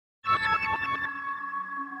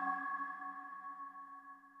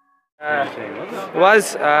It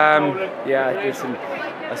was, yeah. Listen,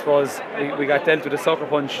 I suppose we got dealt with a sucker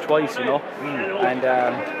punch twice, you know, and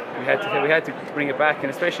we had to bring it back, and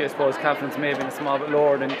especially I suppose confidence may have been a small bit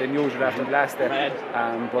lower than usual after the last day.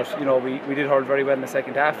 But you know, we did hold very well in the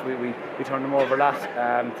second half. We turned them over a lot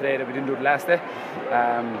today that we didn't do the last day.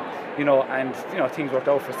 You know, and you know, things worked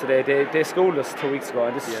out for us today. They schooled us 2 weeks ago,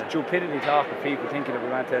 and this stupidity talk of people thinking that we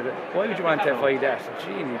want to. Why would you want to avoid that?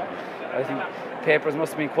 Gee, I think papers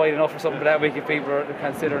must have been quiet enough or something for that week if people are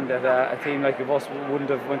considering that a team like us wouldn't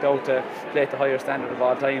have went out to play at the higher standard of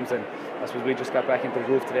all times, and I suppose we just got back into the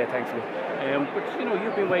groove today, thankfully. But you know,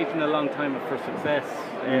 you've been waiting a long time for success.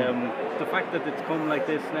 The fact that it's come like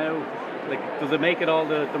this now, like, does it make it all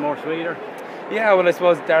the more sweeter? Yeah, well, I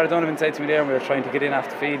suppose Dara Donovan said to me there when we were trying to get in off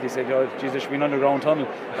the field, he said, "Oh, geez, there should be an underground tunnel."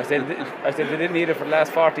 I said they didn't need it for the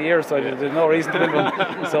last 40 years, so there's no reason to build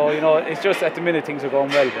one. So, you know, it's just at the minute things are going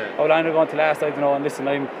well. How long they're going to last, I don't know, and listen,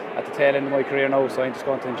 I'm at the tail end of my career now, so I'm just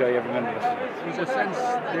going to enjoy every minute of it. There's a sense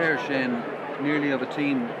there, Shane, nearly of a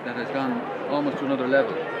team that has gone almost to another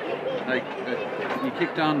level. Like, you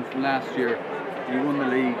kicked on from last year, you won the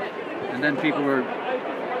league, and then people were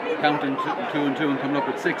counting 2 and 2 and coming up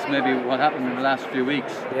with 6, maybe what happened in the last few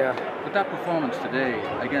weeks. Yeah. But that performance today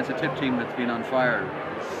against a tip team that's been on fire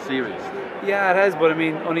is serious. Yeah, it has, but I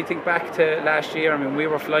mean, only think back to last year. I mean, we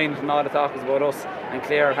were flying and all the talk was about us, and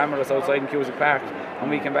Clare hammered us outside in Cusack Park,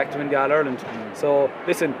 and we came back to win the All-Ireland. So,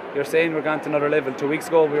 listen, you're saying we're gone to another level. 2 weeks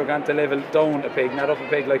ago, we were going to level down a peg, not up a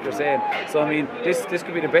peg like you're saying. So, I mean, this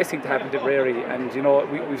could be the best thing to happen to Tipperary, and, you know,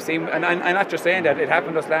 we've seen, and I'm not just saying that, it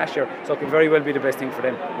happened to us last year, so it could very well be the best thing for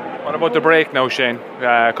them. What about the break now, Shane?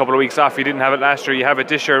 A couple of weeks off, you didn't have it last year, you have it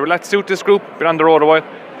this year. Will that suit this group? Been on the road a while?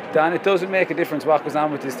 Dan, it doesn't make a difference what goes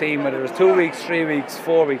on with this team, whether it's 2 weeks, 3 weeks,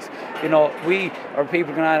 4 weeks. You know, we or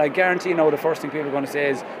people going on, I guarantee you now the first thing people are going to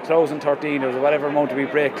say is 2013 or whatever amount we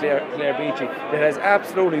break Clare Beachy. It has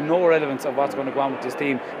absolutely no relevance of what's going to go on with this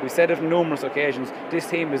team. We've said it on numerous occasions, this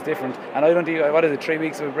team is different, and I don't think, what is it, 3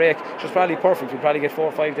 weeks of a break, which is probably perfect. We'll probably get 4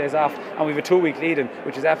 or 5 days off, and we have a 2 week lead in,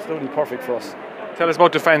 which is absolutely perfect for us. Tell us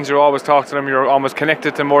about the fans. You always talk to them, you're almost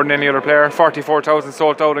connected to more than any other player. 44,000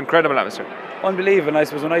 sold out, incredible atmosphere. Unbelievable. I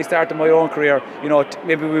suppose when I started my own career, you know,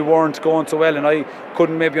 maybe we weren't going so well, and I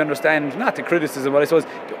couldn't maybe understand, not the criticism, but I suppose,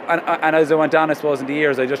 and as I went on, I suppose, in the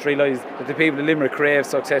years, I just realised that the people in Limerick crave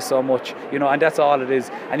success so much, you know, and that's all it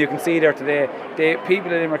is. And you can see there today, the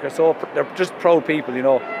people in Limerick are they're just proud people, you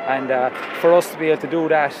know, and for us to be able to do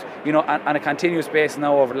that, you know, on a continuous basis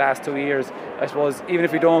now over the last 2 years, I suppose, even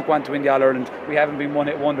if we don't want to win the All-Ireland, we haven't been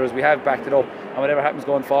one-hit wonders, we have backed it up, and whatever happens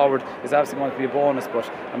going forward is obviously going to be a bonus. But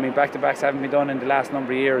I mean, back-to-backs haven't been done in the last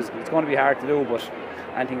number of years. It's going to be hard to do, but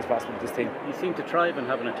anything is possible with this team. You seem to thrive in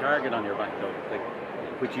having a target on your back, though, like,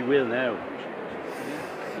 which you will now.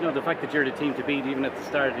 You know, the fact that you're the team to beat, even at the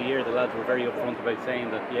start of the year, the lads were very upfront about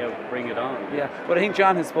saying that, yeah, bring it on. Yeah, but I think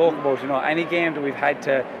John has spoken about, you know, any game that we've had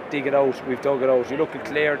to dig it out, we've dug it out. You look at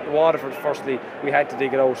Clare, Waterford, firstly, we had to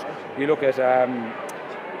dig it out. You look at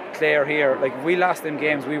Clare here, like, if we lost them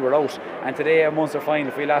games, we were out. And today at Munster final,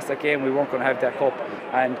 if we lost that game, we weren't going to have that cup.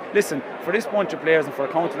 And listen, for this bunch of players and for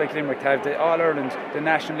a county like Limerick to have the All-Ireland, the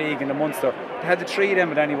National League and the Munster, they had the 3 of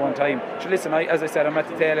them at any one time. So listen, as I said, I'm at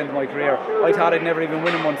the tail end of my career. I thought I'd never even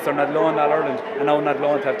win a Munster, not alone All-Ireland, and now not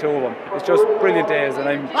alone to have 2 of them. It's just brilliant days, and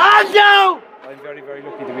I'm very, very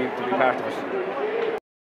lucky to be part of it.